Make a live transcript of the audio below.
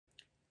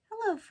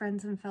Hello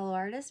friends and fellow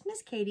artists,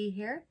 Miss Katie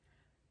here.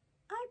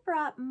 I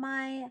brought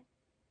my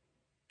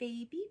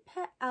baby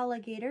pet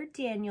alligator,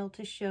 Daniel,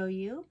 to show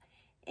you,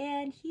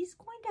 and he's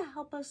going to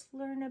help us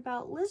learn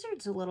about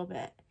lizards a little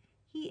bit.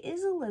 He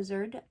is a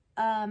lizard.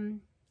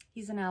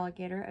 He's an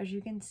alligator, as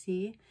you can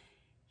see.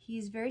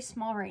 He's very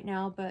small right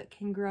now, but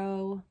can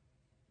grow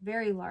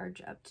very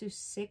large, up to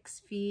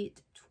 6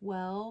 feet,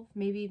 12,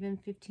 maybe even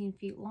 15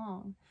 feet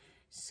long.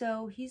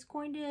 So he's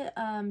going to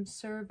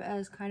serve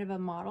as kind of a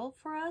model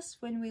for us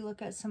when we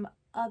look at some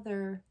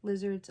other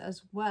lizards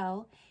as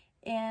well.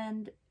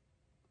 And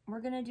we're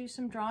going to do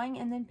some drawing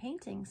and then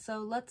painting. So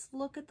let's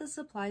look at the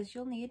supplies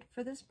you'll need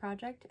for this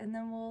project and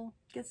then we'll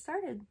get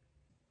started.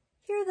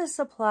 Here are the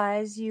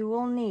supplies you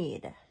will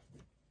need.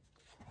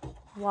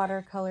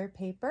 Watercolor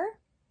paper,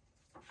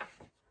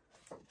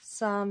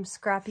 some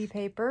scrappy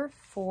paper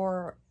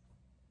for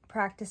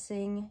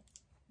practicing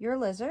your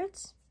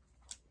lizards,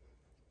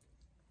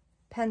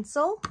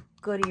 pencil,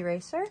 good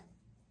eraser,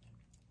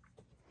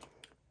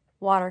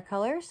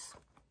 watercolors,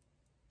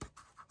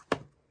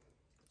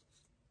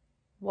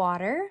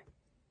 water,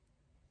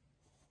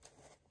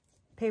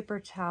 paper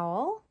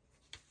towel,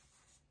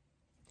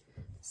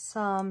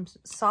 some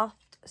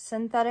soft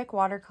synthetic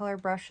watercolor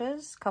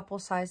brushes, couple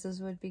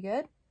sizes would be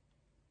good.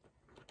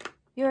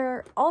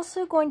 You're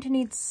also going to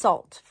need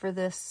salt for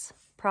this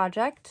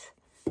project.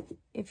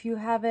 If you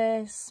have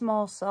a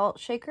small salt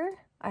shaker,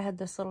 I had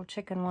this little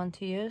chicken one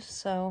to use,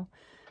 so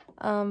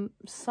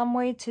some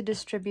way to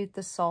distribute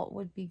the salt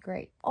would be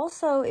great.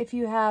 Also, if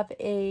you have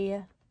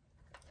a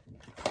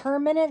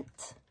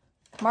permanent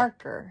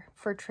marker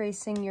for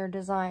tracing your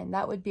design,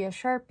 that would be a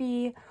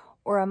Sharpie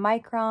or a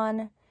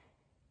Micron.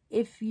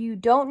 If you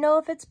don't know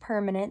if it's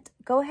permanent,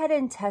 go ahead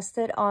and test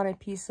it on a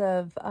piece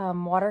of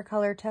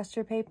watercolor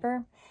tester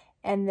paper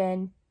and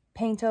then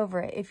paint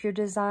over it. If your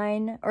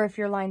design or if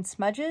your line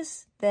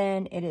smudges,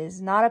 then it is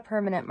not a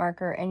permanent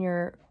marker and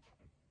your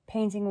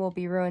painting will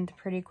be ruined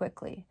pretty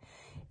quickly.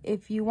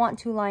 If you want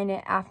to line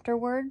it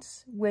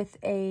afterwards with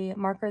a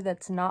marker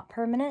that's not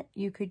permanent,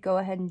 you could go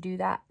ahead and do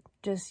that.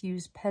 Just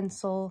use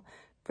pencil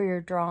for your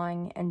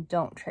drawing and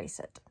don't trace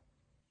it.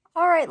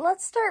 All right,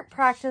 let's start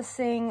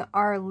practicing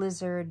our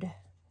lizard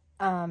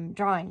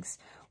drawings.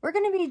 We're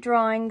going to be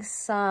drawing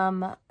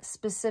some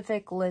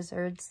specific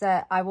lizards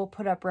that I will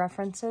put up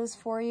references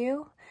for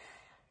you.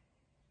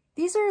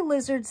 These are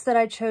lizards that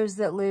I chose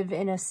that live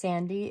in a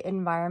sandy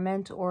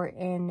environment or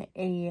in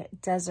a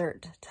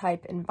desert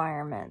type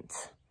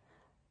environment.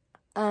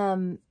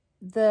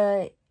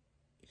 The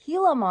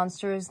Gila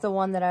monster is the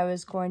one that I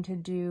was going to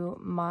do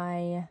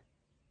my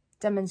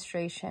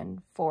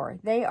demonstration for.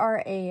 They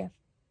are a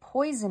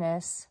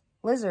poisonous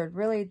lizard,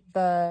 really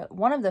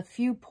one of the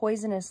few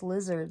poisonous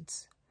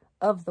lizards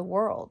of the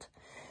world.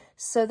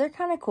 So they're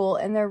kind of cool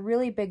and they're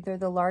really big. They're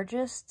the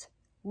largest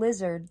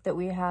lizard that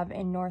we have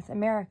in North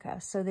America.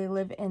 So they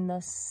live in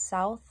the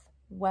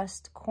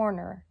southwest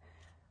corner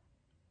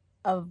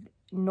of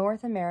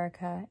North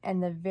America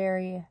and the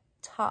very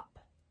top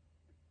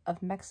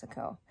of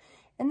Mexico.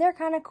 And they're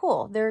kind of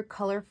cool. They're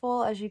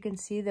colorful. As you can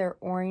see, they're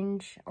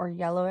orange or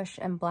yellowish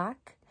and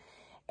black.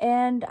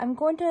 And I'm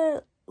going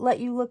to let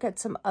you look at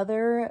some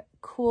other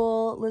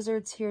cool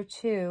lizards here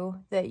too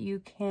that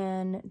you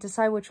can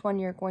decide which one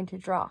you're going to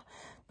draw.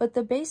 But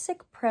the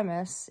basic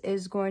premise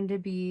is going to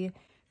be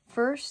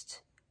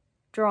first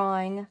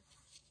drawing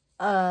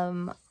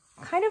kind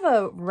of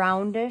a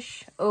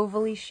roundish,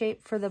 ovally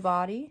shape for the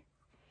body.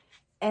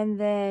 And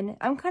then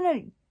I'm going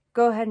to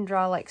go ahead and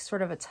draw like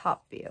sort of a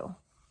top view.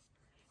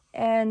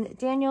 And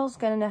Daniel's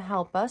going to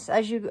help us.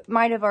 As you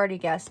might have already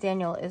guessed,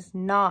 Daniel is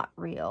not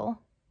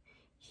real.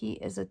 He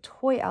is a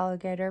toy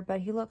alligator, but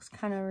he looks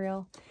kind of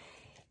real.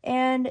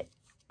 And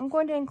I'm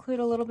going to include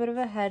a little bit of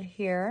a head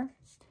here.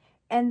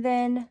 And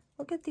then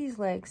look at these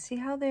legs. See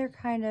how they're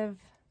kind of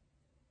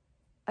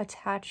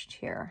attached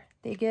here?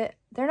 They're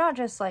not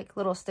just like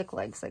little stick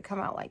legs that come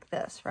out like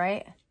this,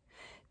 right?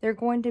 They're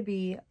going to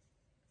be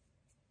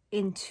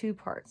in two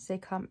parts. They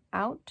come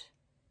out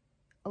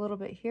a little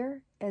bit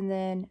here and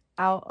then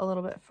out a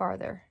little bit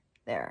farther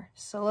there.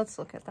 So let's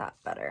look at that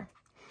better.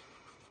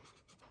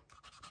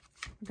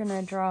 We're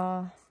going to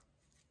draw,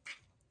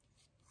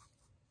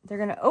 they're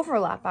going to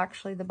overlap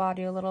actually the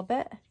body a little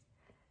bit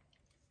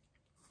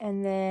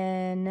and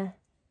then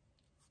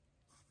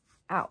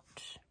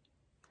out.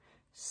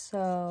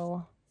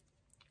 So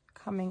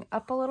coming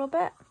up a little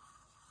bit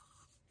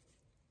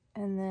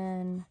and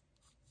then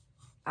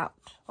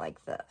out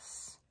like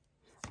this.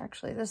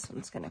 Actually, this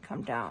one's going to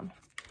come down.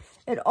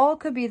 It all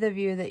could be the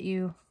view that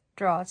you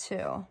draw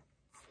too.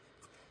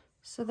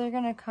 So they're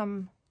going to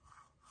come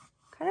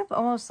kind of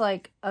almost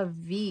like a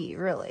V,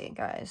 really,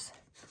 guys.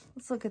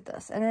 Let's look at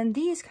this. And then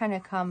these kind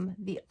of come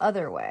the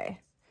other way.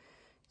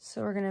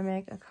 So we're going to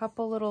make a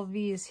couple little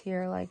V's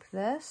here like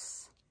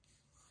this.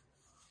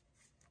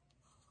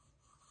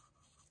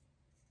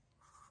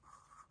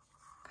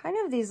 Kind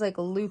of these like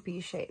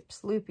loopy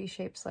shapes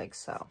like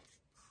so.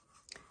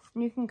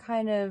 And you can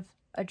kind of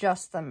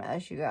adjust them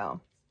as you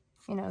go.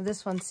 You know,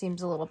 this one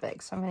seems a little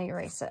big, so I'm going to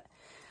erase it.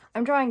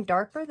 I'm drawing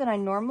darker than I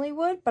normally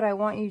would, but I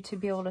want you to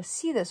be able to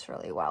see this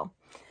really well.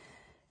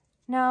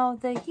 Now,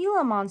 the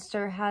Gila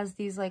monster has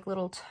these like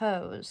little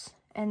toes,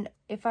 and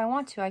if I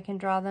want to, I can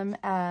draw them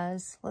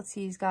as, let's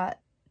see, he's got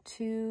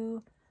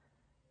 2,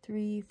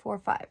 3, 4,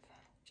 5,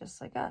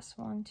 just like us.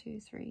 1, 2,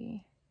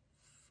 3,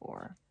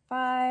 4,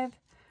 5.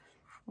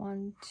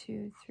 1,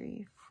 2,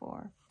 3,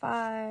 4,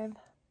 5.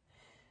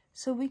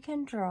 So we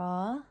can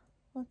draw,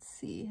 let's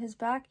see, his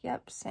back,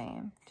 yep,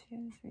 same.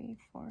 2, 3,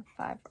 4,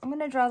 5. I'm going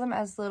to draw them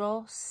as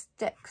little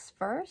sticks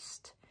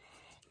first.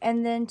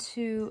 And then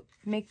to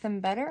make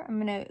them better,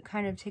 I'm going to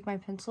kind of take my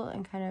pencil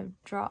and kind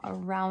of draw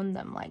around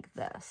them like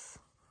this.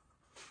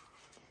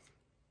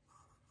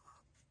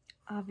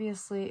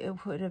 Obviously,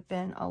 it would have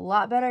been a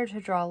lot better to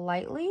draw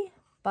lightly,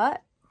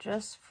 but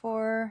just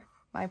for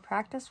my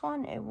practice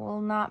one, it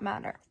will not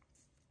matter.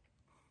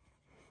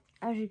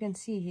 As you can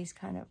see, he's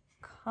kind of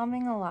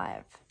coming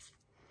alive.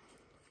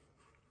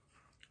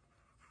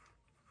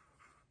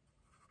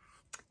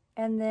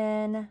 And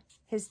then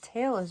his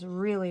tail is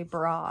really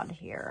broad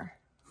here.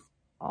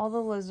 All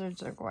the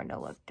lizards are going to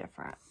look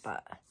different,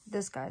 but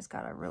this guy's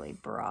got a really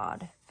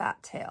broad,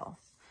 fat tail.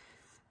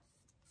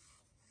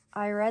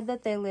 I read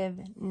that they live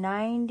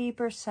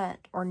 90%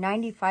 or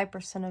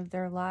 95% of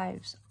their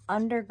lives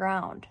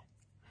underground.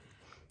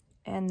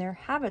 And their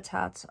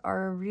habitats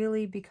are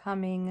really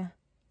becoming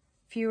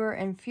fewer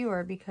and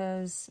fewer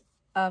because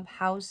of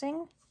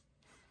housing,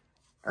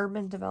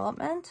 urban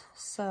development.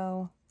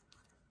 So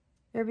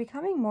they're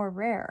becoming more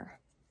rare.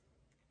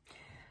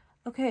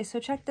 Okay,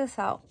 so check this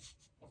out.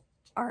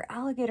 Our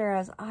alligator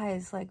has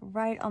eyes like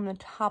right on the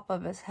top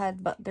of his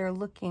head, but they're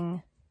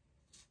looking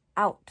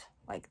out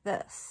like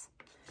this.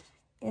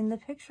 In the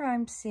picture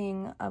I'm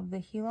seeing of the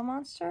Gila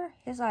monster,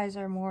 his eyes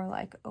are more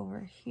like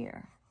over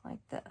here, like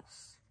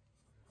this.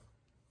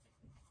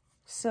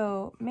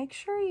 So make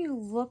sure you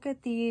look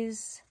at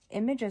these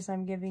images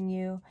I'm giving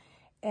you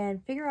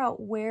and figure out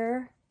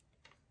where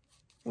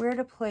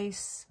to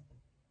place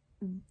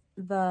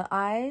the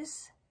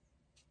eyes,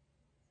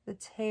 the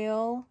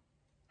tail,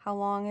 how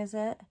long is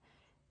it,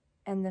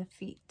 and the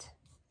feet,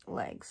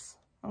 legs,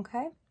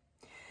 okay?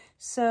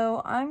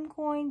 So I'm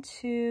going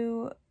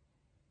to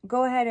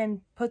go ahead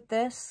and put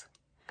this,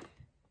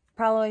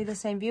 probably the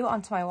same view,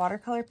 onto my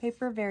watercolor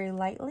paper very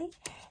lightly,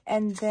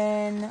 and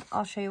then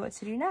I'll show you what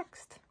to do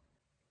next.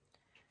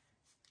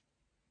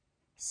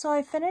 So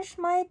I finished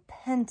my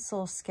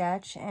pencil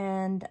sketch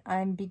and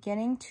I'm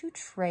beginning to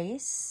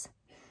trace.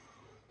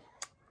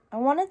 I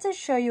wanted to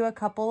show you a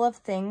couple of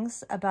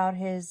things about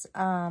his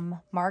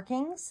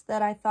markings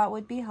that I thought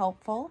would be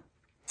helpful.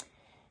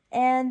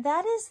 And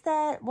that is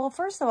that, well,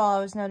 first of all,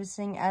 I was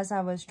noticing as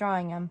I was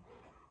drawing him,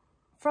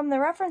 from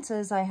the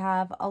references I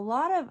have, a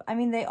lot of, I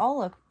mean, they all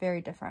look very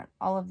different.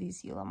 All of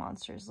these Gila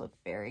monsters look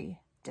very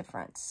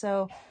different.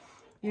 So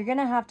you're going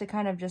to have to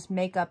kind of just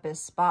make up his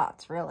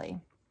spots,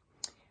 really.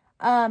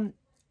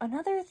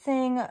 Another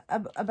thing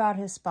about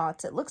his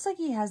spots, it looks like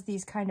he has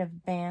these kind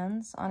of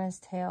bands on his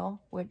tail,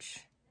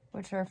 which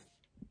are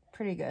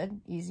pretty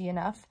good, easy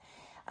enough.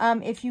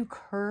 If you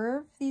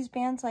curve these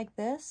bands like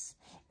this,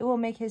 it will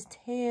make his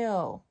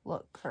tail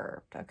look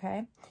curved,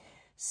 okay?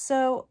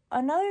 So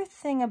another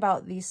thing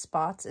about these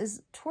spots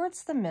is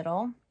towards the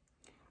middle,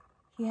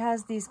 he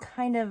has these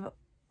kind of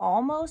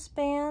almost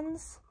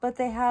bands, but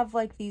they have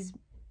like these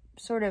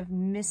sort of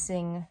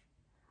missing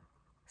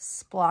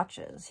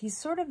splotches. He's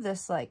sort of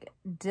this like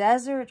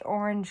desert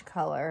orange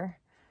color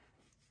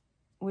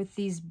with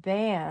these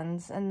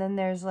bands, and then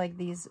there's like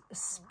these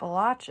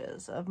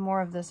splotches of more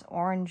of this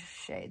orange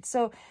shade.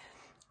 So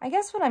I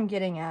guess what I'm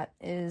getting at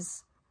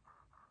is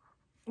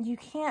you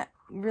can't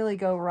really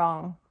go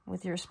wrong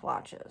with your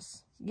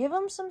splotches. Give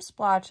him some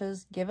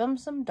splotches, give him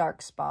some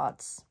dark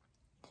spots.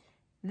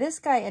 This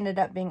guy ended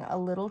up being a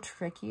little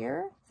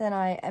trickier than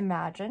I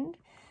imagined.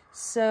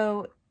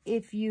 So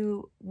if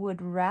you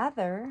would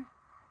rather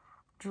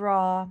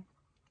draw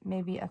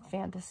maybe a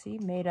fantasy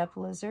made-up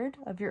lizard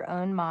of your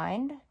own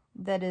mind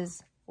that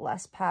is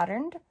less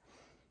patterned,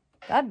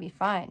 that'd be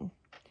fine.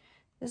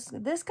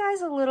 This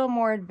guy's a little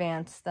more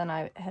advanced than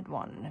I had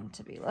wanted him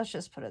to be. Let's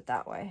just put it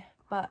that way.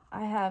 But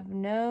I have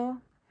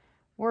no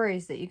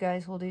worries that you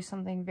guys will do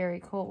something very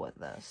cool with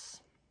this.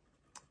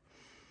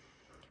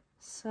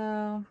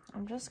 So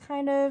I'm just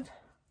kind of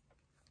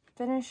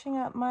finishing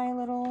up my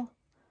little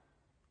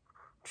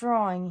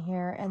drawing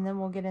here, and then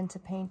we'll get into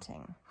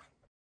painting.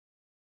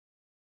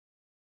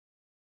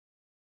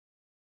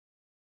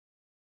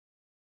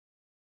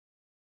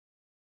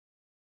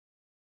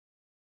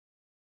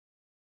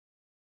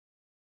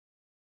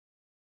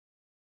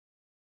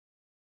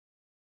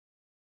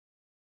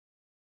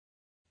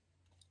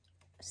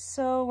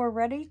 So we're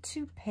ready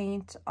to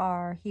paint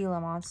our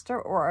Gila monster,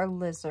 or our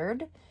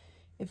lizard,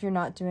 if you're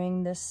not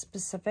doing this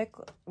specific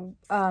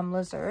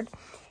lizard.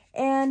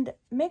 And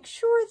make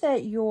sure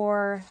that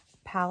your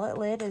palette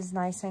lid is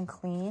nice and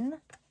clean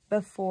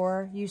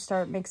before you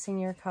start mixing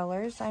your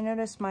colors. I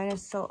notice mine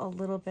is still a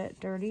little bit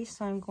dirty,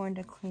 so I'm going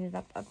to clean it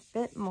up a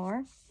bit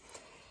more.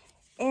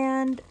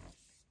 And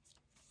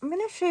I'm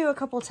going to show you a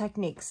couple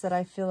techniques that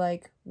I feel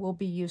like will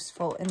be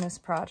useful in this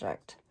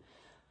project.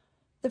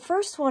 The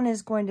first one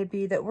is going to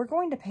be that we're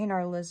going to paint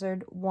our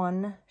lizard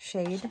one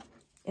shade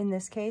in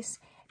this case,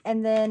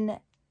 and then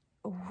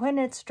when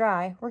it's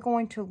dry, we're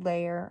going to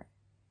layer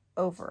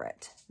over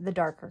it the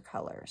darker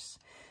colors.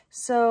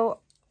 So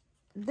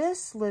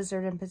this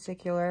lizard in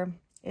particular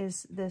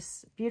is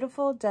this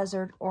beautiful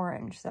desert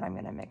orange that I'm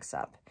going to mix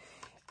up.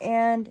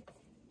 And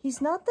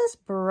he's not this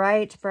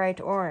bright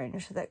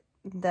orange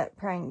that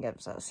Prang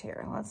gives us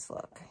here. Let's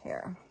look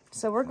here.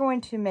 So we're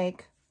going to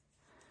make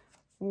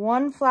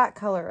one flat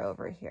color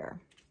over here.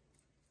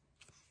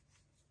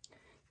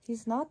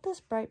 He's not this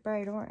bright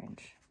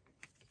orange.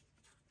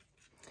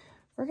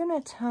 We're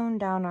going to tone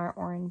down our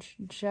orange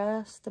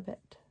just a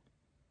bit.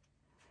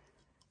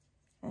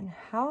 And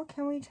how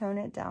can we tone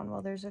it down?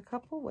 Well, there's a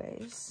couple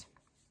ways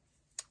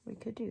we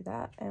could do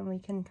that, and we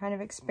can kind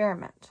of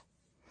experiment.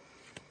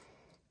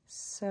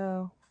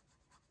 So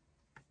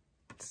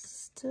it's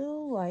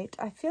still light.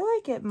 I feel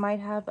like it might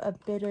have a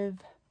bit of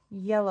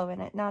yellow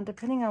in it. Now,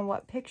 depending on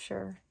what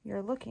picture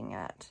you're looking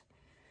at,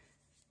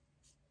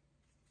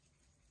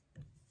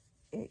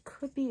 it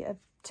could be a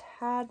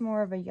tad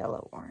more of a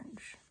yellow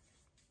orange.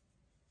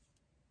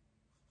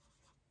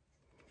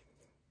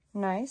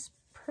 Nice,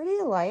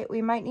 pretty light.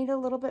 We might need a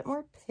little bit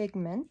more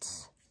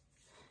pigment.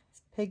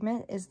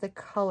 Pigment is the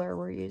color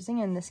we're using.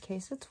 In this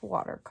case, it's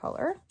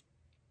watercolor.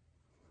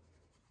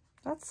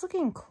 That's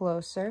looking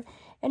closer.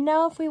 And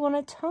now if we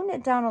want to tone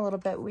it down a little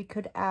bit, we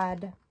could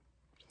add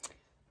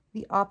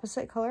the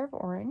opposite color of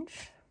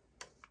orange,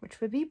 which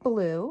would be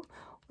blue,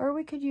 or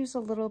we could use a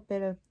little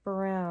bit of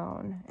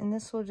brown, and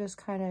this will just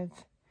kind of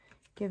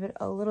give it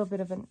a little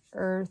bit of an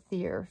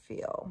earthier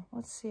feel.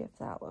 Let's see if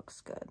that looks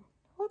good.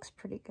 Looks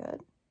pretty good.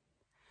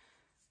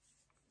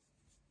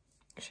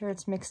 Make sure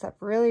it's mixed up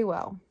really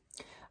well.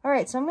 All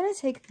right, so I'm going to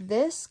take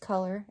this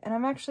color, and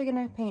I'm actually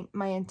going to paint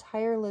my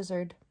entire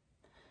lizard,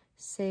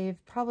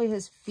 save probably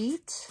his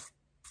feet,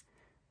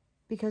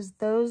 because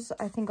those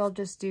I think I'll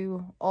just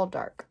do all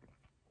dark.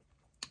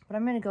 But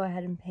I'm going to go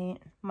ahead and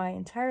paint my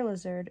entire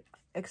lizard,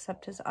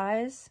 except his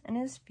eyes and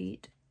his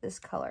feet, this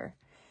color.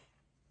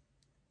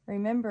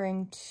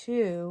 Remembering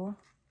to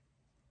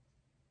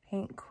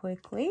paint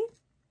quickly,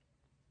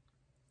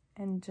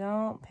 and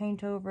don't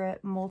paint over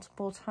it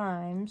multiple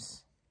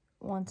times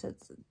once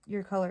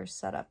your color's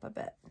set up a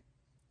bit.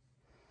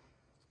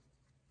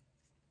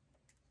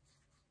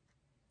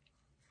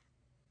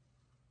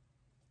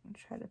 And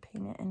try to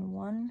paint it in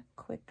one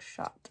quick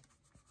shot.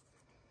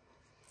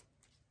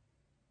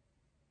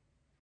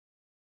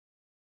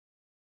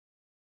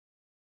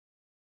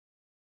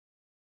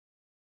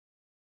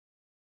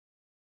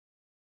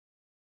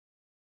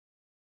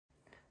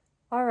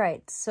 All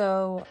right,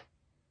 so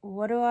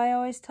what do I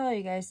always tell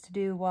you guys to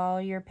do while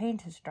your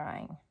paint is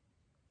drying?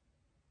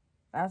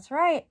 That's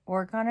right,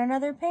 work on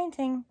another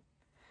painting.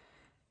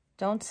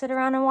 Don't sit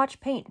around and watch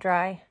paint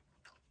dry.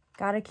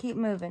 Gotta keep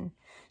moving.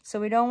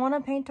 So we don't want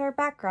to paint our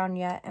background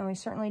yet, and we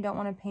certainly don't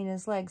want to paint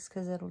his legs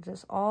because it'll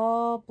just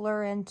all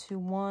blur into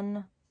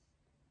one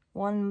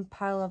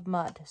pile of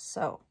mud.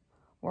 So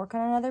work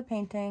on another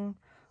painting,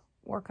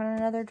 work on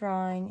another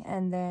drawing,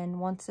 and then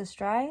once this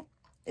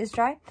is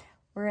dry,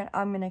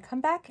 I'm gonna come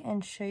back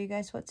and show you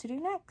guys what to do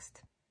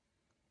next.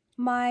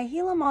 My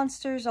Gila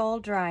Monster's all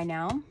dry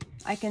now.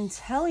 I can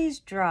tell he's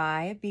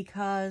dry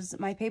because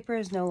my paper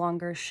is no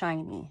longer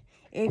shiny.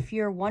 If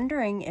you're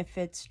wondering if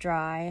it's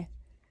dry,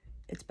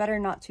 it's better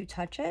not to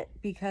touch it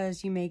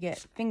because you may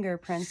get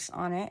fingerprints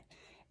on it,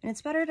 and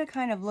it's better to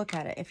kind of look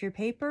at it. If your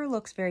paper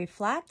looks very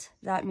flat,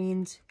 that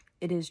means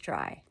it is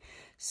dry.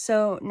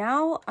 So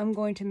now I'm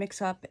going to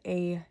mix up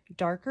a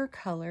darker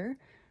color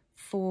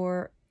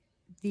for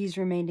these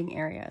remaining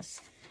areas.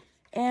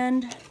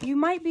 And you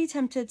might be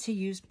tempted to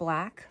use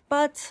black,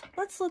 but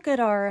let's look at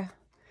our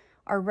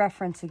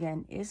reference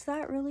again. Is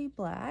that really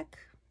black?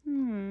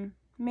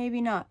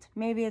 Maybe not.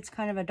 Maybe it's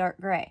kind of a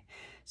dark gray.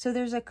 So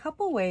there's a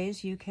couple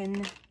ways you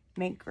can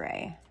make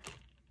gray.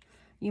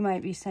 You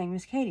might be saying,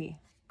 Miss Katie,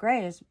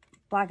 gray is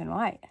black and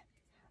white.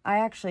 I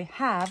actually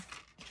have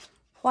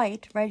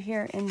white right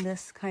here in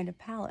this kind of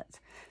palette.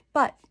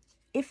 But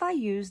if I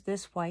use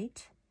this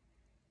white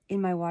in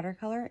my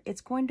watercolor,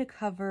 it's going to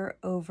cover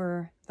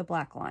over the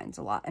black lines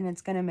a lot, and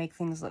it's going to make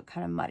things look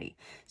kind of muddy.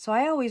 So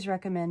I always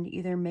recommend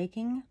either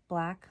making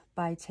black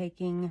by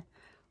taking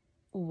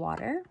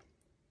water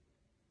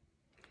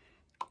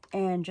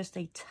and just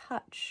a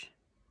touch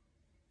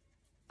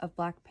of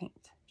black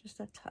paint,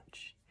 just a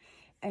touch.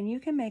 And you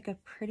can make a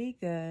pretty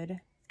good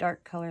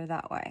dark color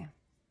that way.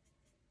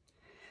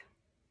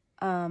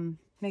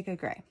 Make a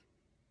gray.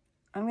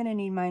 I'm going to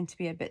need mine to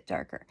be a bit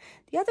darker.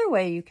 The other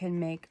way you can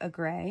make a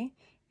gray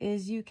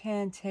is you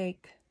can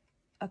take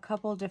a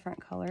couple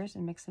different colors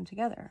and mix them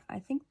together. I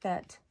think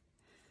that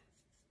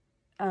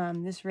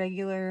this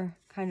regular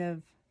kind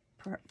of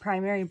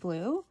primary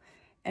blue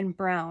and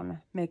brown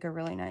make a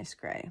really nice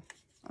gray.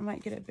 I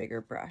might get a bigger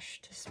brush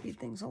to speed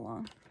things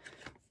along.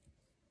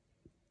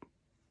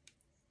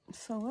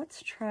 So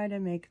let's try to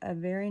make a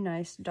very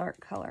nice dark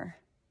color.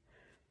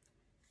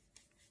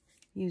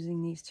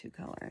 using these two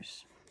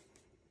colors.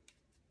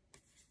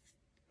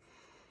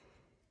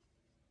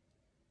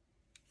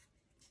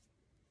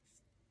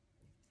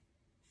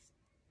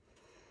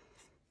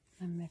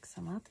 And mix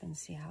them up and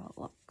see how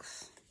it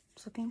looks.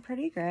 It's looking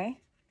pretty gray.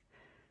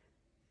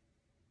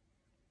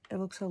 It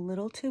looks a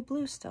little too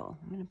blue still.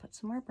 I'm going to put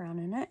some more brown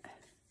in it.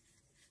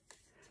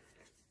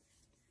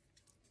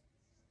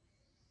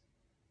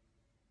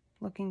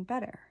 Looking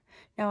better.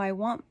 Now I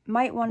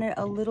might want it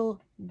a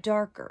little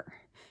darker,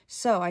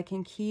 so I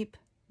can keep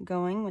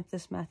going with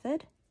this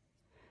method,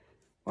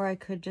 or I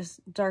could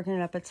just darken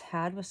it up a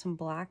tad with some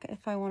black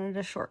if I wanted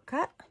a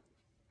shortcut.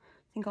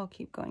 I think I'll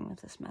keep going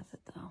with this method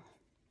though.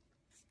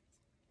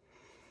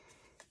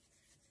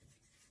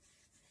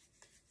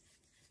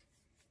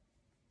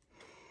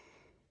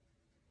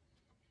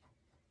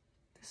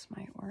 This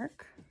might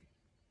work.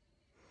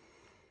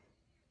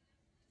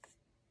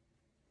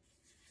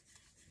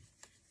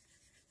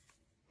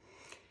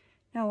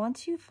 Now,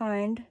 once you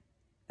find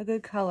a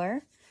good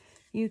color,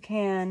 you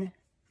can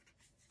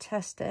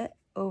test it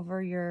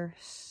over your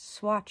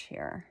swatch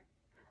here.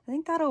 I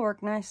think that'll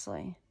work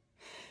nicely.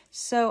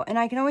 So, and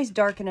I can always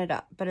darken it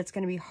up, but it's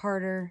going to be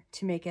harder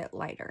to make it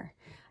lighter.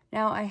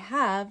 Now, I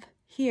have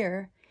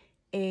here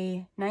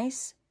a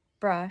nice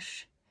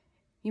brush.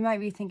 You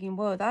might be thinking,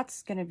 whoa,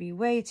 that's going to be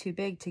way too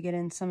big to get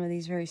in some of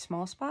these very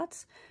small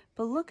spots.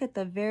 But look at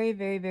the very,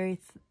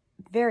 very,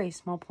 very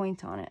small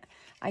point on it.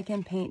 I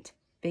can paint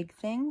big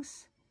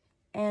things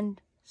and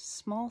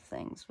small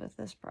things with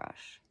this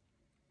brush.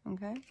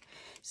 Okay?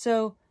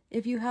 So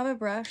if you have a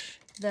brush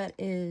that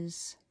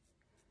is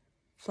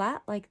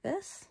flat like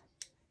this,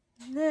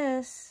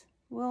 this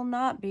will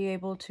not be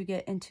able to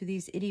get into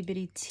these itty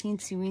bitty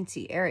teensy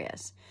weensy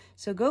areas.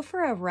 So go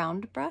for a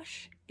round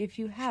brush if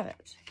you have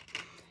it.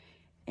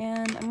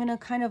 And I'm going to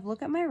kind of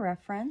look at my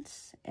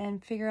reference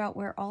and figure out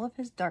where all of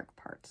his dark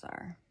parts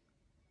are.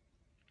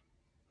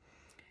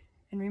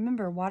 And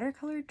remember,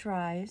 watercolor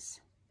dries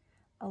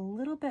a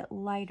little bit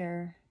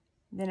lighter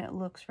than it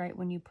looks right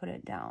when you put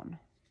it down.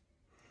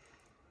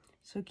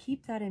 So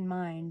keep that in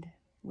mind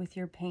with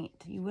your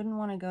paint. You wouldn't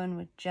want to go in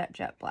with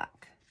jet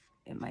black.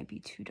 It might be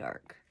too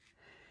dark.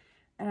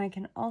 And I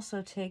can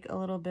also take a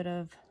little bit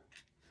of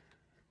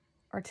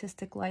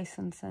artistic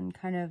license and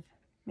kind of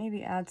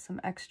maybe add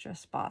some extra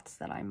spots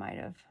that I might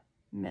have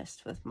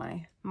missed with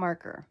my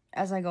marker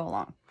as I go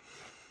along.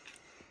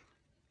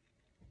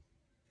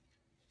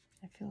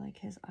 I feel like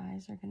his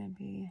eyes are going to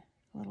be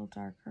a little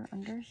darker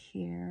under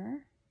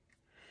here.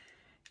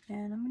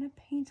 And I'm going to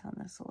paint on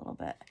this a little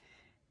bit.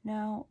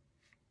 Now,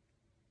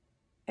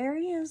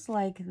 areas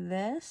like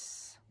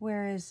this,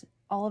 where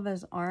all of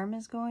his arm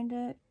is going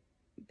to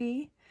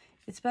be,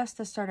 it's best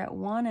to start at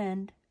one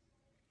end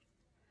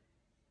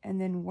and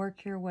then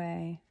work your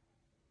way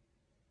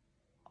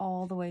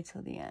all the way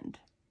to the end,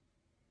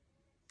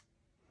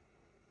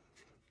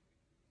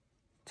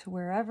 to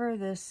wherever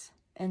this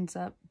ends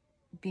up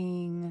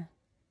being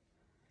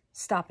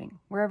stopping,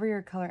 wherever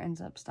your color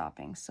ends up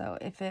stopping. So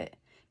if it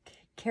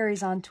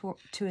carries on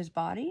to his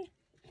body,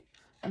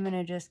 I'm going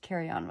to just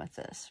carry on with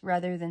this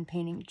rather than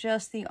painting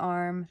just the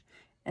arm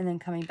and then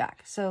coming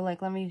back. So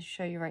like, let me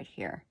show you right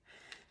here.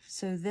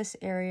 So this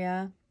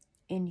area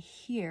in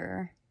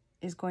here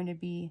is going to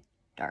be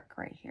dark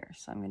right here.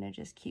 So I'm going to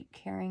just keep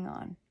carrying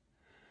on.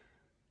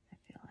 I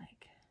feel like.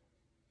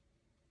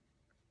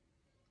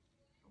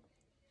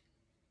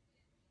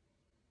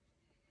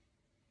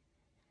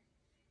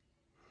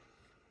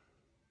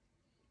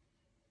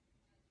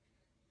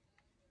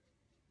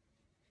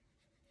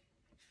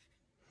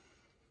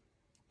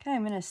 Okay,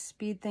 I'm going to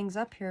speed things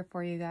up here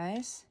for you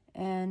guys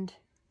and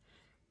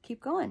keep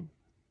going.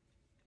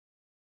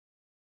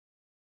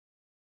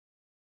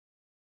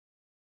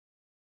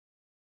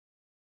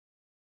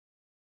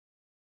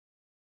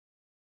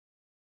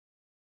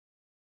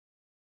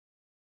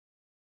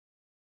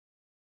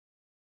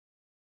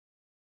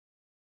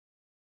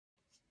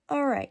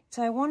 All right,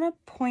 so I want to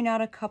point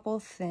out a couple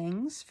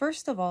things.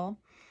 First of all,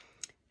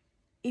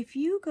 if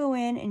you go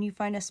in and you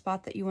find a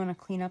spot that you want to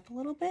clean up a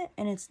little bit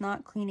and it's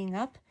not cleaning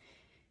up,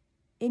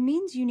 it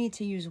means you need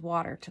to use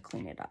water to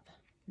clean it up.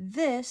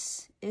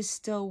 This is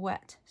still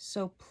wet,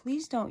 so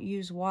please don't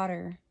use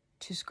water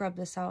to scrub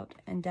this out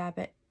and dab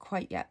it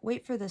quite yet.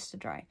 Wait for this to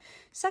dry.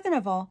 Second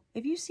of all,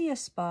 if you see a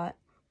spot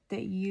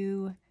that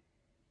you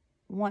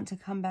want to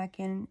come back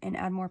in and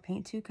add more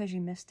paint to because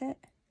you missed it,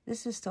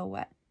 this is still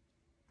wet.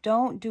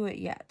 Don't do it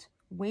yet.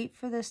 Wait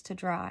for this to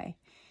dry.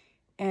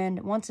 And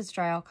once it's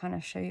dry, I'll kind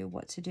of show you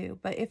what to do.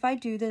 But if I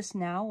do this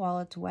now while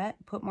it's wet,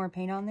 put more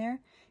paint on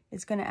there,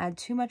 it's going to add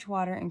too much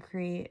water and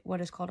create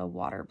what is called a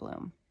water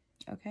bloom.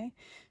 Okay?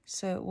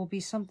 So it will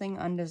be something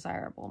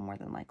undesirable, more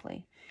than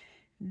likely.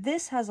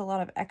 This has a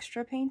lot of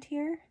extra paint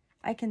here.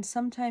 I can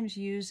sometimes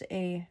use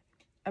a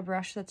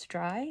brush that's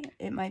dry.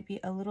 It might be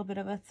a little bit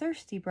of a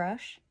thirsty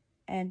brush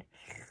and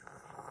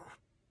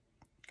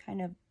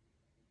kind of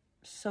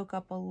soak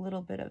up a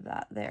little bit of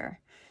that there.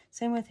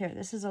 Same with here.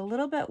 This is a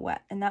little bit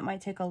wet and that might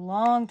take a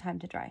long time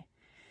to dry.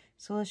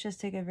 So let's just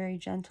take a very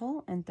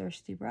gentle and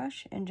thirsty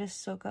brush and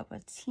just soak up a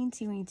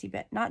teensy weensy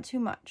bit, not too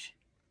much.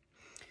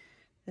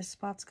 This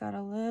spot's got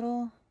a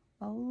little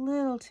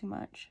too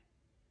much.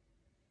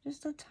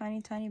 Just a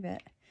tiny, tiny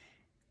bit.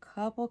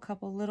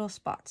 Couple little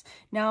spots.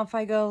 Now, if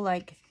I go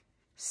like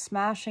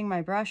smashing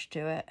my brush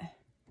to it,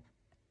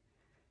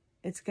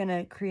 it's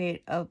gonna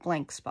create a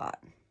blank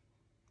spot.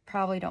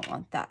 Probably don't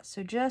want that.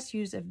 So just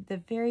use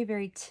the very,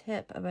 very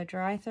tip of a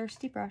dry,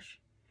 thirsty brush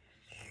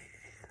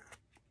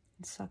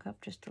and suck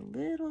up just a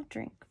little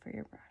drink for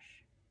your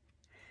brush.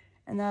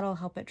 And that'll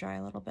help it dry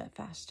a little bit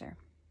faster.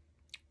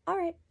 All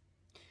right,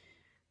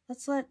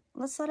 let's let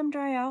them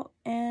dry out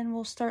and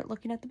we'll start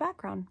looking at the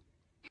background.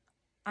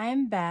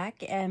 I'm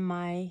back and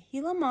my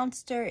Gila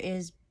Monster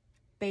is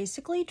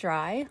basically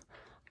dry.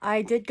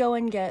 I did go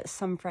and get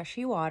some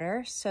freshy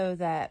water so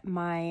that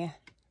my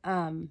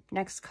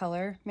next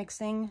color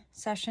mixing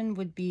session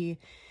would be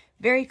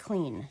very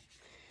clean.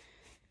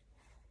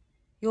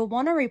 You'll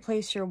want to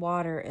replace your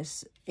water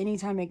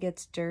anytime it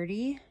gets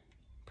dirty,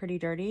 pretty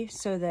dirty,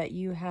 so that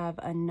you have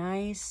a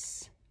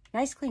nice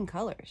clean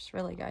colors,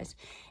 really, guys.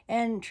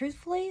 And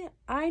truthfully,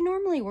 I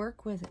normally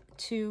work with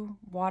 2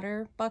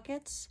 water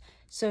buckets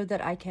so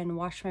that I can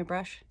wash my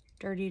brush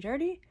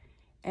dirty,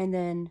 and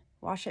then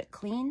wash it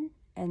clean,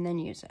 and then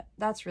use it.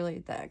 That's really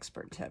the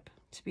expert tip,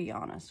 to be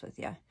honest with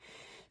you.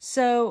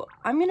 So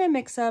I'm gonna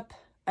mix up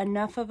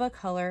enough of a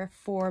color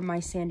for my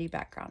sandy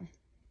background.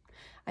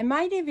 I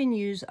might even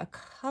use a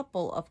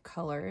couple of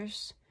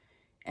colors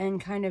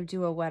and kind of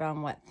do a wet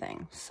on wet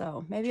thing.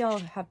 So maybe I'll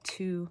have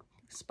 2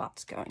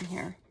 spots going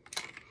here.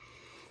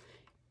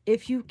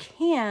 If you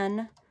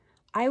can,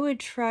 I would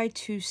try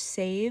to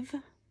save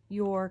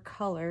your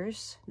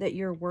colors that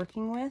you're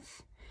working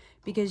with,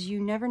 because you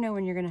never know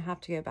when you're going to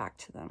have to go back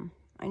to them.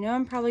 I know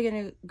I'm probably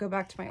going to go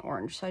back to my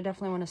orange, so I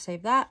definitely want to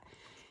save that,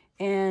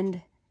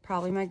 and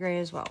probably my gray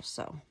as well.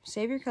 So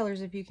save your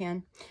colors if you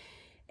can.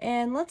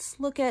 And let's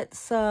look at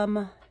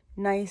some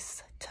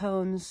nice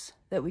tones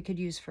that we could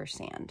use for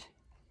sand.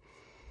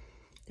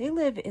 They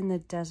live in the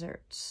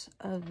deserts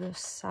of the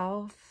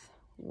Southwest.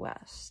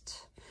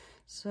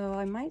 So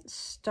I might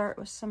start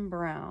with some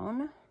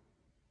brown,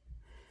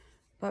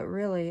 but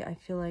really I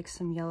feel like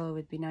some yellow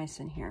would be nice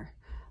in here.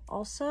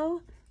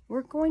 Also,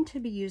 we're going to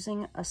be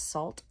using a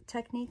salt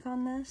technique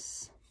on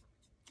this.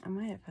 I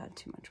might have had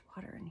too much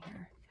water in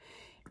here.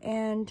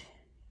 And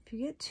if you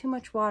get too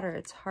much water,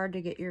 it's hard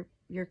to get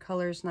your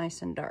colors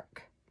nice and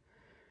dark.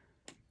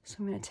 So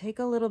I'm going to take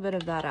a little bit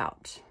of that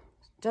out.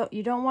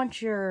 You don't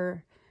want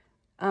your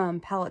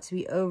palette to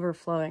be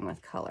overflowing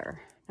with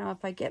color. Now,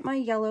 if I get my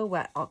yellow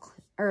wet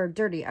or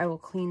dirty, I will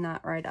clean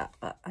that right up,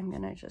 but I'm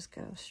going to just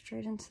go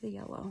straight into the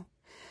yellow.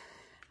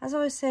 As I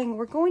was saying,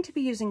 we're going to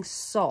be using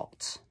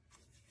salt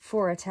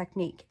for a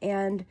technique,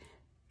 and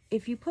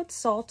if you put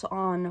salt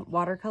on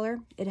watercolor,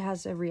 it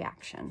has a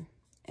reaction,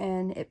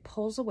 and it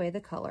pulls away the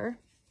color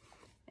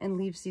and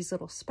leaves these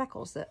little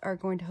speckles that are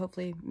going to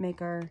hopefully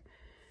make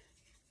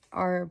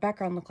our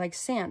background look like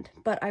sand.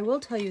 But I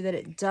will tell you that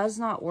it does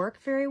not work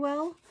very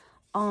well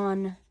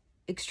on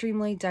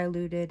extremely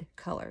diluted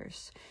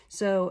colors.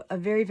 So a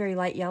very, very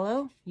light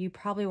yellow, you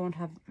probably won't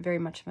have very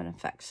much of an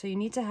effect. So you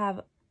need to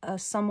have a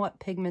somewhat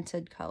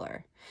pigmented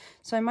color.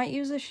 So I might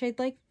use a shade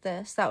like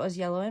this. That was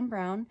yellow and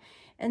brown.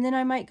 And then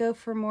I might go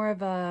for more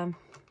of a,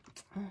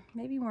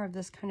 maybe more of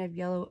this kind of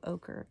yellow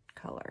ochre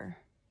color.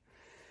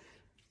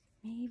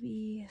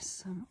 Maybe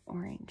some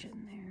orange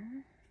in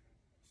there.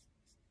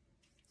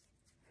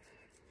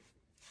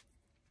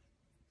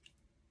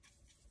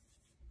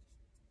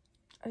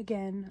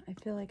 Again, I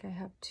feel like I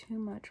have too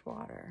much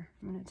water.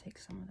 I'm going to take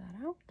some of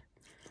that out.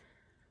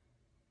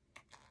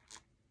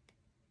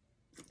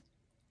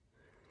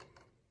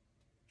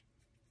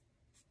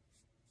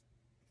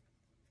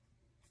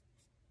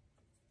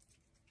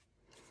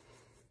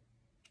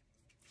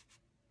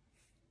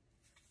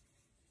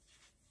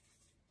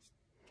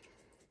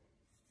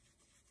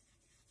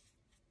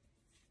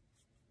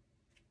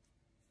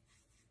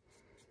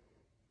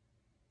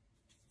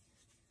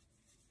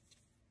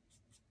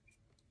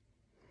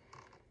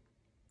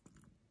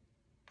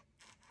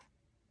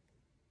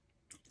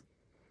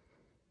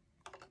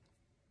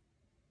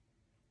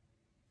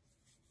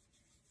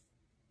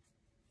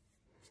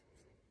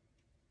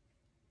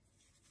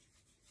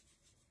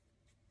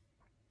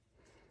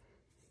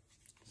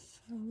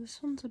 So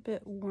this one's a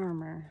bit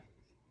warmer.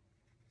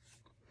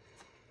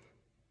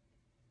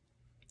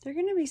 They're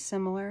going to be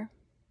similar.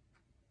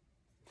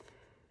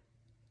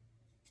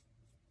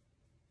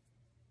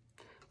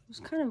 I was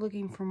kind of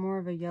looking for more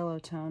of a yellow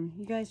tone.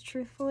 You guys,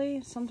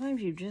 truthfully,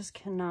 sometimes you just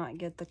cannot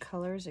get the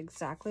colors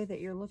exactly that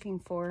you're looking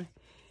for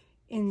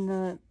in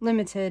the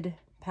limited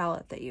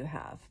palette that you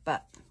have.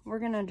 But we're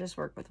going to just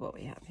work with what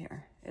we have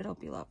here. It'll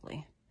be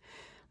lovely.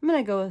 I'm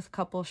going to go with a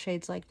couple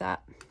shades like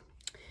that.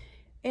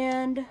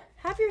 And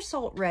have your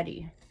salt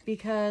ready,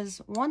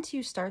 because once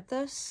you start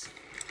this,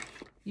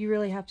 you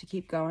really have to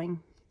keep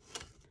going.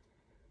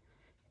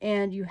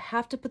 And you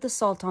have to put the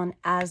salt on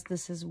as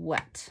this is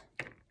wet.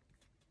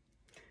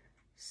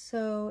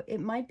 So it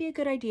might be a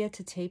good idea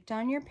to tape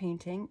down your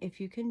painting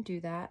if you can do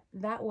that.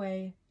 That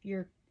way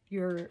your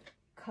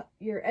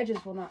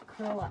edges will not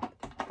curl up.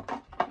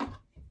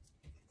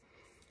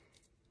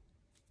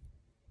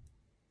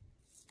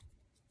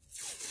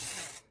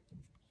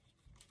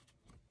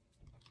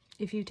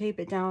 if you tape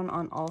it down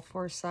on all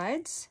 4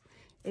 sides,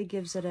 it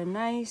gives it a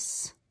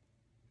nice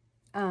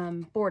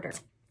border.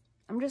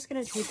 I'm just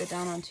going to tape it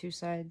down on 2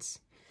 sides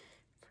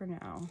for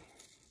now.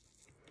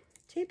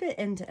 Tape it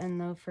end to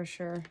end though, for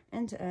sure.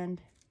 End to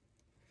end.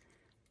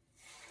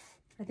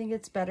 I think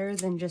it's better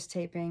than just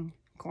taping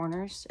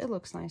corners. It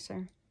looks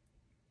nicer.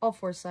 All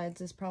 4 sides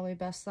is probably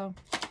best though.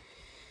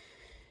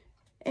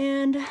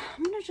 And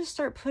I'm going to just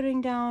start putting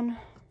down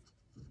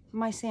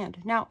my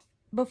sand. Now,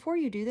 before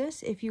you do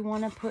this, if you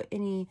want to put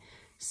any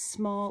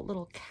small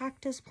little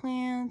cactus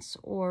plants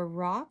or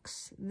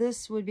rocks,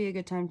 this would be a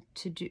good time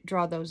to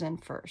draw those in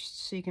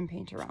first so you can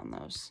paint around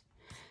those.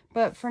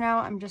 But for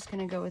now, I'm just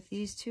going to go with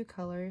these 2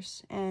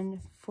 colors,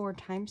 and for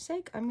time's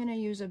sake, I'm going to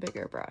use a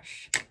bigger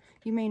brush.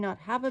 You may not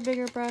have a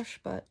bigger brush,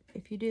 but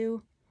if you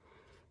do,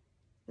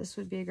 this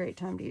would be a great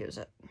time to use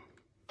it.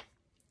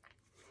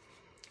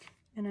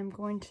 And I'm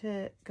going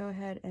to go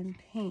ahead and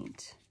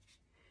paint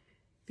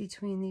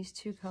between these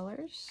 2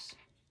 colors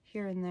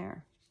here and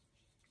there.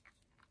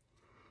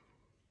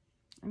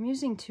 I'm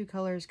using 2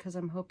 colors because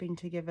I'm hoping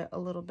to give it a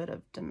little bit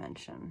of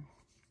dimension.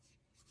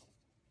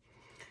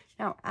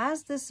 Now,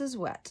 as this is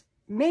wet,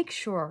 make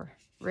sure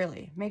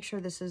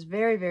this is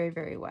very, very,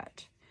 very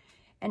wet.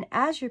 And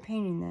as you're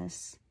painting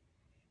this,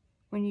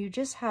 when you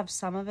just have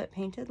some of it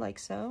painted like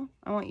so,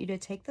 I want you to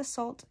take the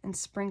salt and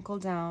sprinkle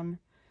down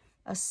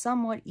a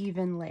somewhat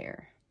even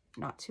layer.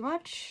 Not too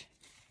much,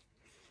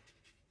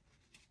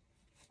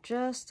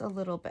 just a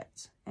little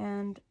bit.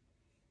 And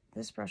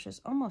this brush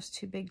is almost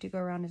too big to go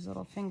around his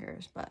little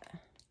fingers, but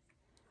let's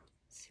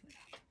see what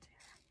happens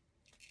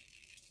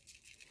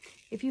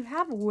here. If you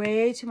have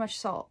way too much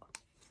salt,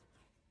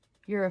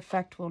 your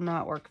effect will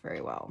not work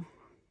very well.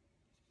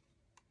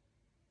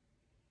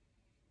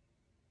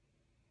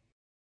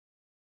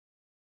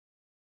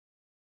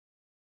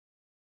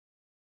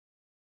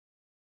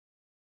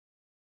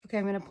 Okay,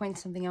 I'm going to point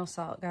something else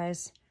out,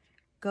 guys.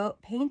 Go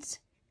paint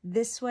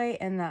this way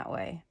and that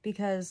way,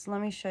 because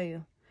let me show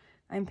you.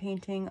 I'm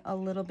painting a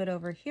little bit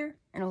over here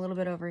and a little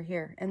bit over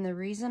here. And the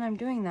reason I'm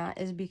doing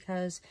that is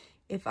because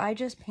if I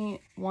just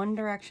paint one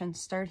direction,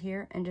 start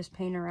here and just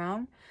paint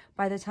around,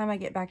 by the time I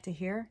get back to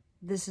here,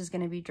 this is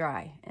going to be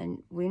dry.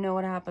 And we know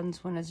what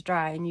happens when it's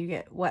dry and you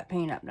get wet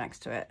paint up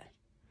next to it.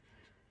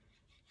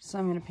 So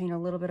I'm going to paint a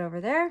little bit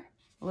over there,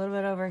 a little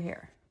bit over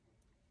here.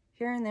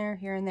 Here and there,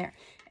 here and there.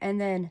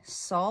 And then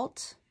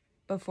salt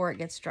before it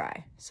gets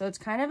dry. So it's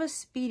kind of a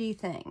speedy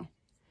thing.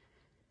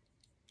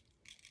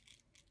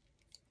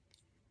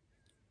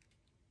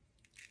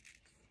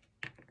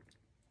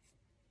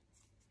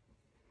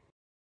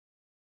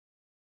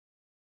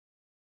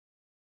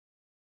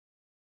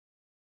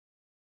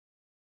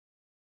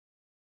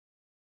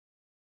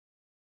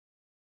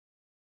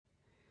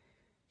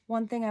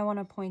 One thing I want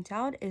to point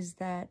out is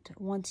that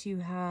once you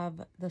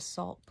have the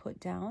salt put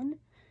down,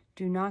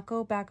 do not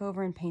go back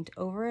over and paint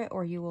over it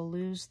or you will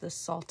lose the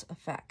salt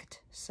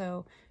effect.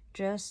 So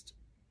just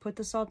put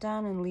the salt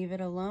down and leave it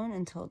alone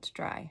until it's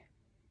dry.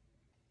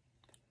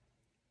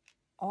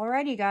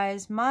 Alrighty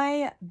guys,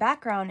 my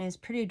background is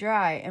pretty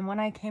dry, and when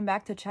I came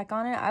back to check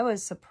on it, I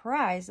was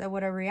surprised at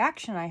what a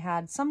reaction I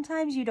had.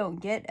 Sometimes you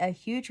don't get a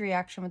huge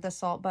reaction with the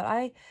salt, but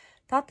I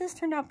thought this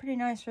turned out pretty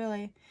nice,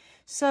 really.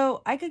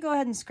 So I could go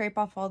ahead and scrape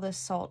off all this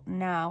salt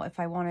now if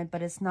I wanted,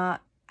 but it's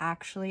not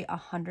actually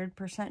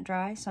 100%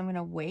 dry, so I'm going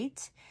to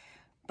wait.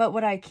 But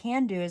what I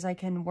can do is I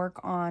can work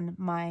on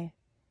my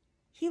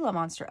Gila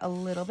monster a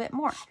little bit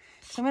more.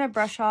 So I'm going to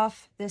brush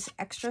off this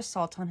extra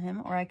salt on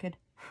him, or I could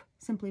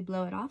simply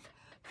blow it off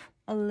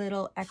a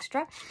little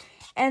extra.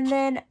 And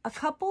then a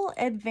couple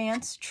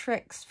advanced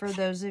tricks for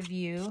those of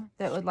you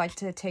that would like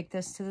to take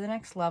this to the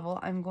next level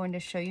I'm going to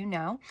show you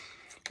now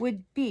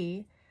would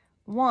be,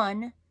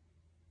 one,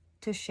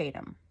 to shade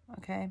them.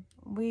 Okay,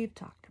 we've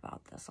talked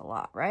about this a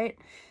lot, right?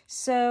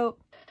 So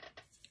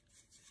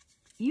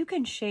you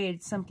can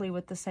shade simply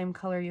with the same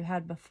color you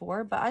had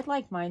before, but I'd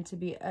like mine to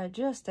be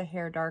just a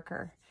hair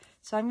darker.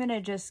 So I'm going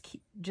to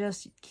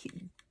just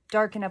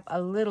darken up a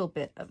little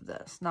bit of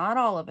this, not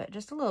all of it,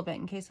 just a little bit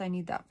in case I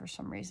need that for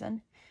some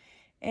reason.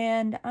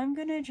 And I'm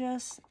going to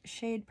just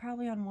shade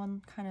probably on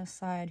one kind of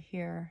side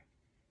here.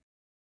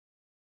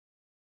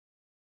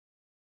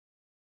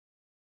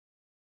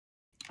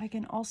 I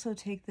can also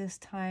take this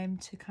time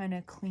to kind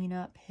of clean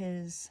up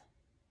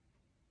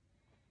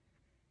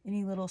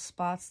any little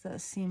spots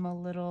that seem a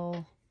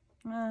little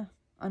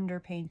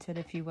underpainted,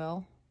 if you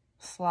will,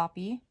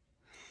 sloppy.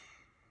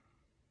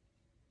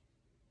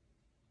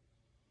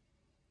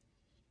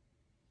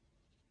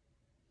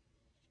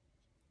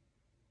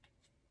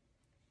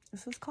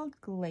 This is called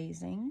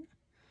glazing,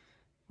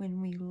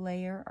 when we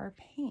layer our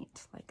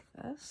paint like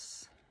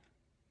this.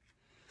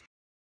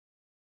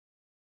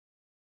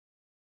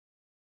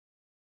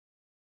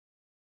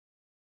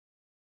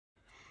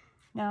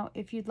 Now,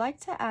 if you'd like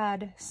to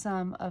add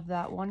some of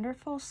that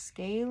wonderful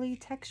scaly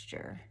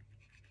texture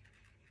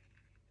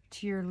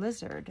to your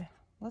lizard,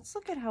 let's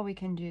look at how we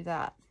can do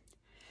that.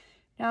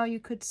 Now, you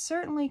could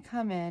certainly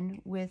come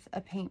in with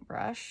a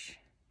paintbrush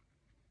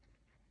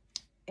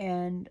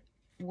and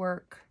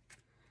work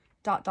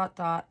dot, dot,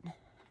 dot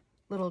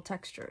little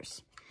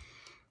textures.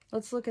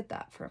 Let's look at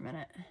that for a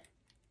minute.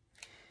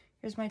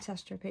 Here's my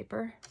tester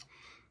paper.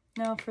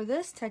 Now for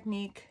this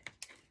technique,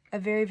 a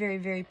very, very,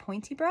 very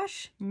pointy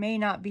brush may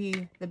not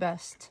be the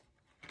best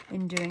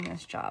in doing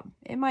this job.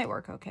 It might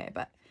work okay,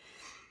 but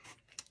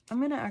I'm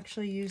going to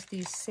actually use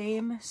these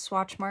same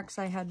swatch marks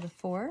I had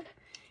before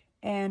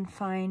and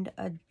find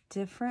a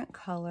different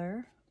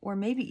color, or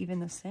maybe even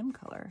the same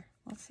color.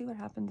 Let's see what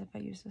happens if I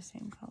use the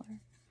same color.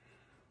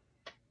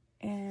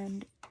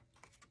 And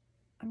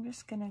I'm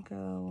just going to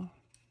go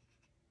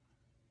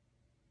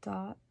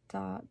dot,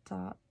 dot,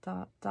 dot,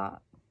 dot,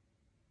 dot.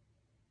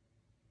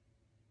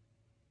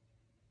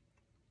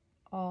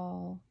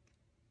 All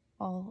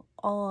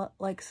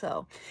like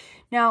so.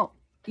 Now,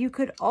 you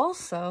could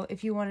also,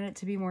 if you wanted it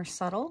to be more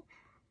subtle,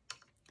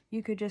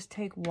 you could just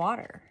take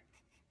water.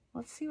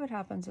 Let's see what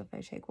happens if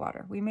I take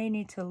water. We may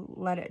need to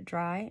let it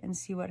dry and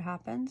see what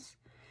happens,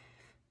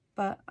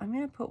 but I'm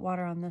going to put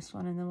water on this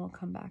one and then we'll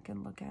come back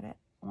and look at it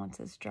once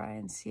it's dry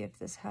and see if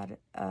this had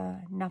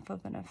enough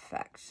of an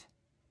effect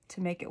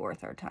to make it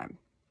worth our time.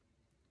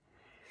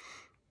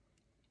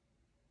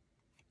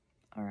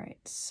 All right,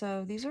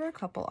 so these are a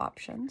couple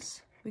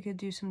options. We could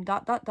do some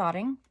dot, dot,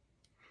 dotting.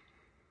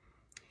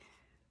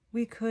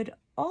 We could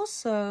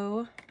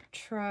also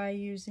try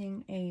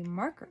using a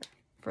marker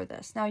for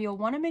this. Now you'll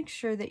want to make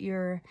sure that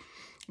your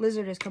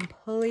lizard is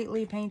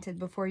completely painted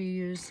before you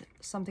use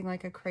something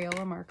like a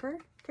Crayola marker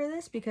for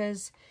this,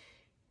 because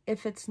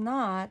if it's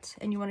not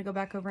and you want to go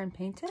back over and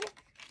paint it,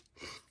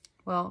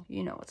 well,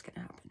 you know what's going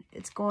to happen.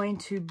 It's going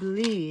to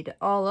bleed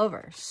all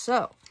over.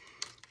 So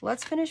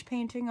let's finish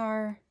painting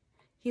our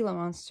Gila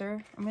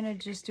Monster. I'm going to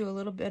just do a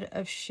little bit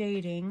of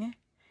shading,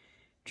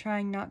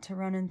 trying not to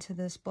run into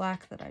this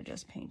black that I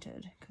just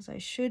painted, because I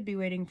should be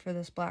waiting for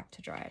this black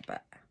to dry,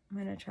 but I'm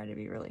going to try to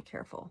be really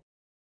careful.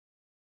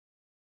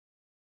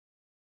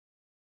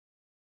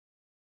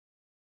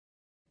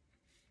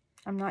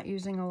 I'm not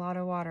using a lot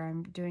of water.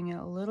 I'm doing it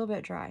a little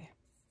bit dry.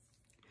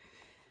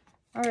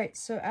 All right,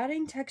 so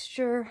adding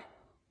texture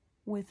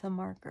with a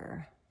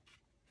marker.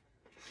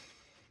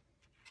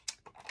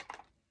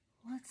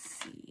 Let's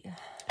see.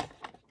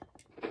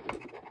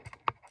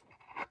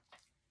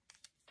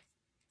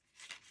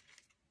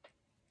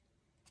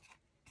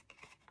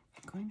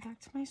 Going back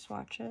to my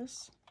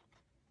swatches,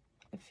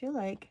 I feel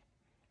like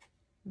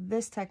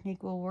this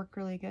technique will work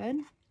really good.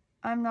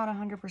 I'm not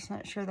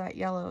 100% sure that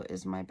yellow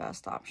is my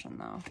best option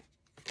though.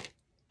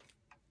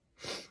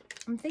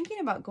 I'm thinking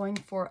about going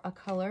for a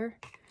color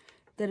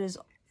that is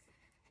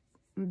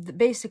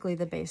basically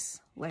the base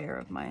layer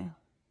of my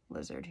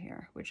lizard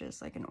here, which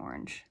is like an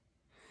orange.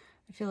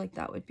 I feel like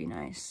that would be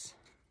nice.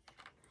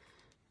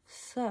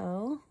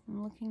 So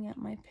I'm looking at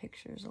my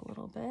pictures a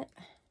little bit.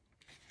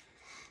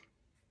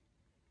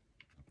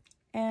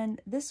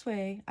 And this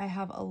way I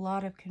have a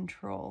lot of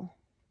control.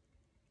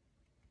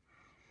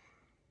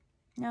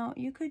 Now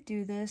you could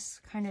do this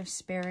kind of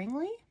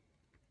sparingly,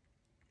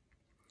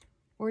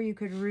 or you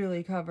could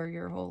really cover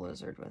your whole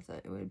lizard with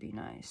it. It would be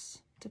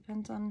nice.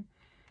 Depends on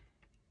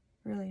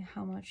really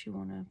how much you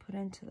want to put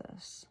into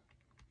this.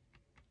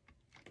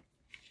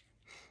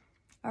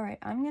 All right,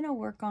 I'm gonna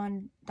work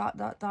on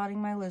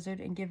dotting my lizard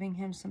and giving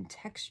him some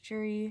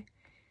textury,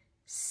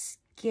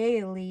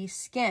 scaly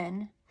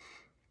skin.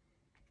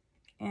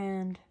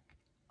 And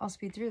I'll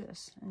speed through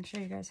this and show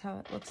you guys how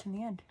it looks in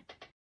the end.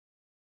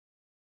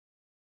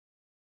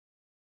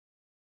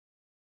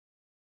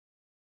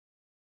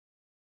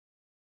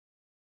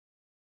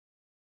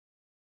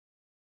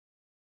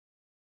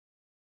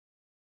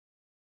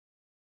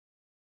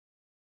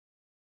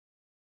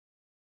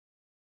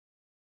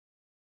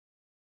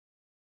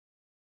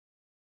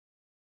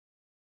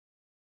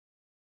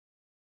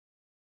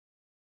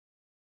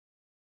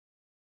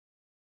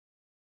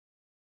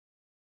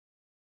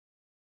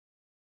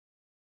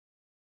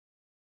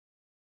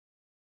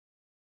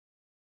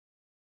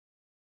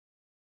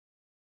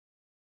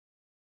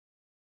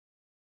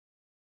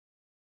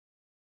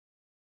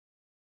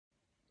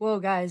 Whoa,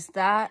 guys,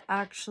 that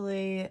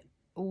actually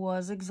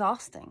was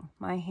exhausting.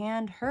 My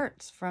hand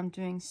hurts from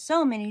doing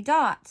so many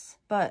dots,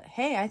 but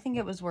hey, I think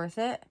it was worth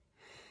it.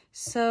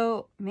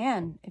 So,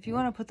 man, if you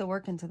want to put the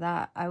work into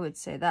that, I would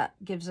say that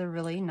gives a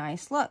really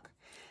nice look.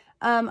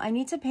 I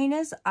need to paint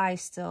his eye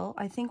still.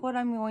 I think what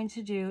I'm going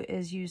to do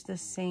is use the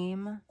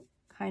same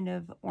kind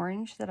of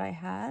orange that I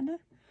had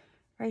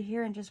right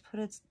here and just put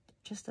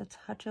just a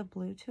touch of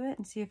blue to it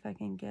and see if I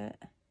can get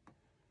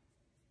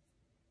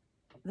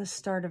the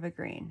start of a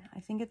green. I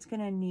think it's going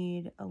to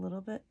need a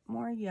little bit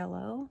more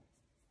yellow,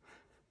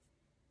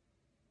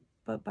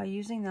 but by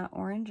using that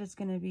orange, it's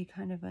going to be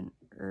kind of an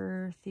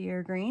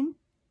earthier green.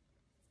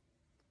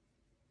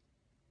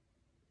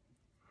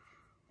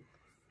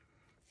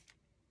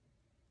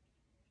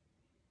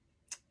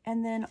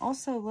 And then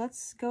also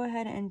let's go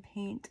ahead and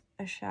paint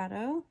a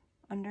shadow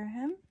under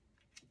him.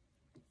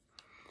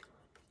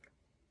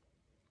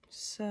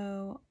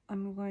 So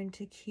I'm going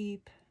to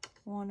keep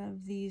one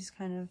of these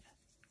kind of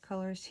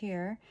colors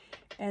here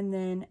and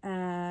then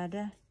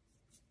add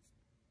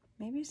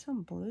maybe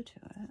some blue to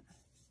it.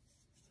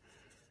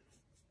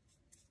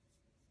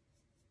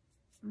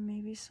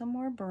 maybe some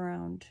more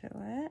brown to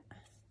it.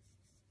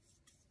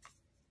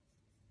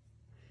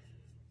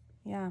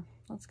 Yeah,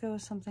 let's go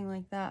with something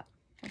like that.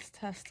 Let's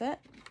test it.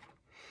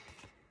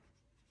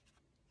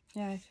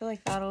 Yeah, I feel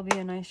like that'll be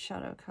a nice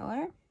shadow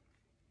color.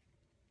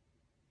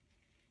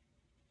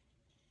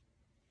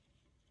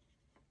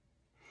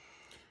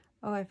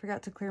 Oh, I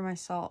forgot to clear my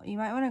salt. You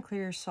might want to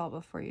clear your salt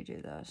before you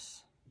do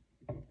this.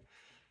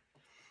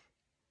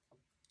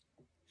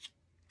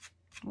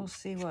 We'll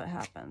see what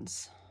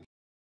happens.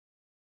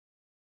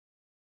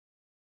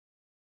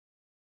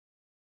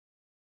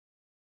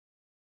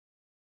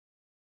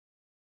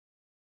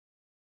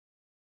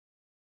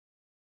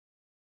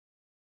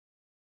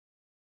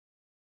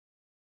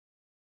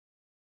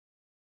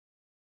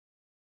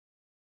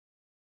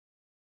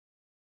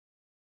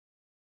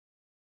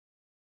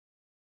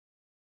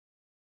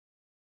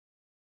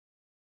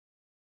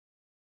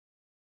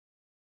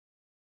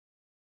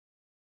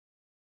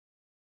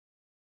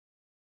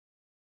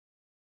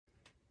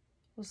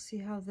 We'll see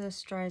how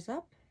this dries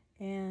up,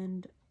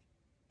 and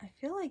I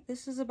feel like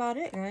this is about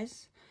it,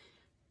 guys.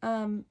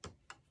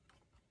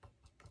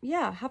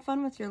 Yeah, have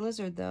fun with your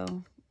lizard,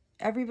 though.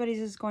 Everybody's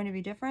is going to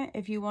be different.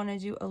 If you want to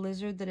do a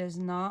lizard that is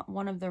not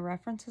one of the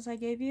references I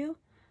gave you,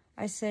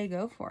 I say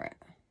go for it.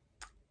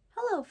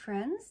 Hello,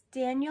 friends.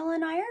 Daniel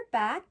and I are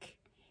back,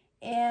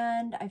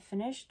 and I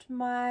finished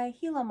my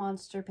Gila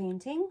Monster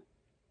painting.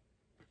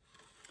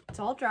 It's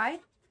all dry.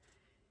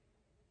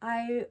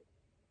 I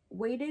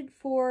waited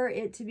for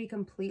it to be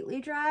completely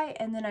dry,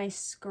 and then I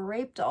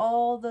scraped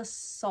all the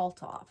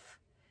salt off.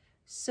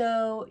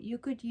 So you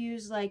could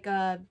use like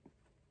a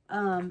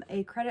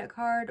credit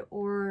card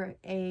or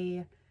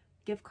a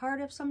gift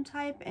card of some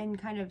type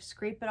and kind of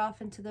scrape it off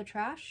into the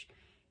trash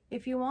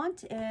if you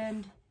want,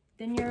 and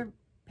then your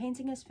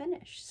painting is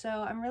finished. So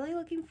I'm really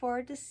looking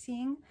forward to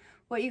seeing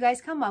what you guys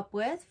come up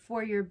with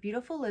for your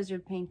beautiful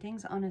lizard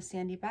paintings on a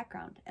sandy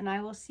background, and I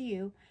will see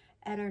you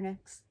at our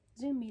next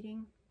Zoom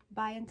meeting.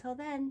 Bye until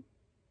then.